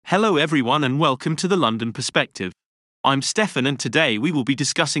Hello everyone and welcome to the London Perspective. I'm Stefan and today we will be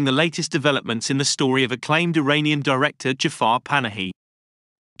discussing the latest developments in the story of acclaimed Iranian director Jafar Panahi.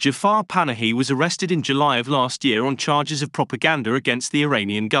 Jafar Panahi was arrested in July of last year on charges of propaganda against the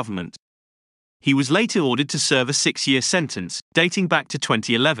Iranian government. He was later ordered to serve a 6-year sentence, dating back to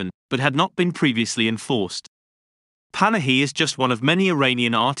 2011, but had not been previously enforced. Panahi is just one of many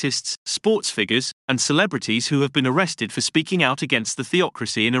Iranian artists, sports figures, and celebrities who have been arrested for speaking out against the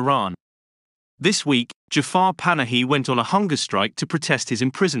theocracy in Iran. This week, Jafar Panahi went on a hunger strike to protest his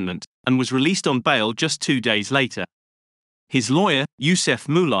imprisonment, and was released on bail just 2 days later. His lawyer, Youssef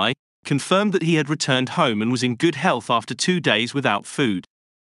Moulay, confirmed that he had returned home and was in good health after 2 days without food.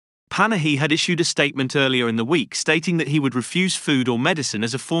 Panahi had issued a statement earlier in the week stating that he would refuse food or medicine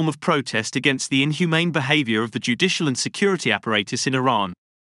as a form of protest against the inhumane behavior of the judicial and security apparatus in Iran.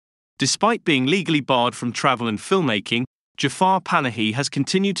 Despite being legally barred from travel and filmmaking, Jafar Panahi has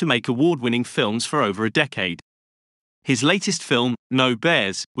continued to make award-winning films for over a decade. His latest film, No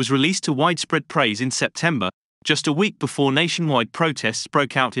Bears, was released to widespread praise in September, just a week before nationwide protests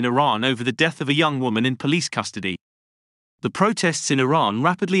broke out in Iran over the death of a young woman in police custody. The protests in Iran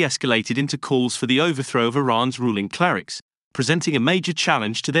rapidly escalated into calls for the overthrow of Iran's ruling clerics, presenting a major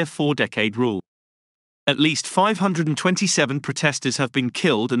challenge to their 4-decade rule. At least 527 protesters have been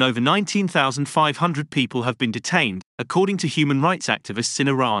killed and over 19,500 people have been detained, according to human rights activists in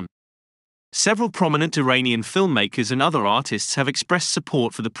Iran. Several prominent Iranian filmmakers and other artists have expressed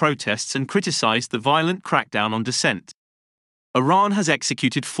support for the protests and criticized the violent crackdown on dissent. Iran has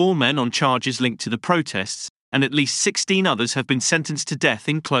executed 4 men on charges linked to the protests, and at least 16 others have been sentenced to death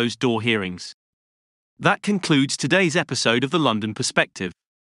in closed-door hearings. That concludes today's episode of the London Perspective.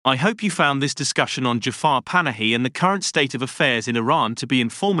 I hope you found this discussion on Jafar Panahi and the current state of affairs in Iran to be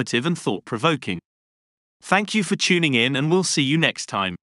informative and thought-provoking. Thank you for tuning in and we'll see you next time.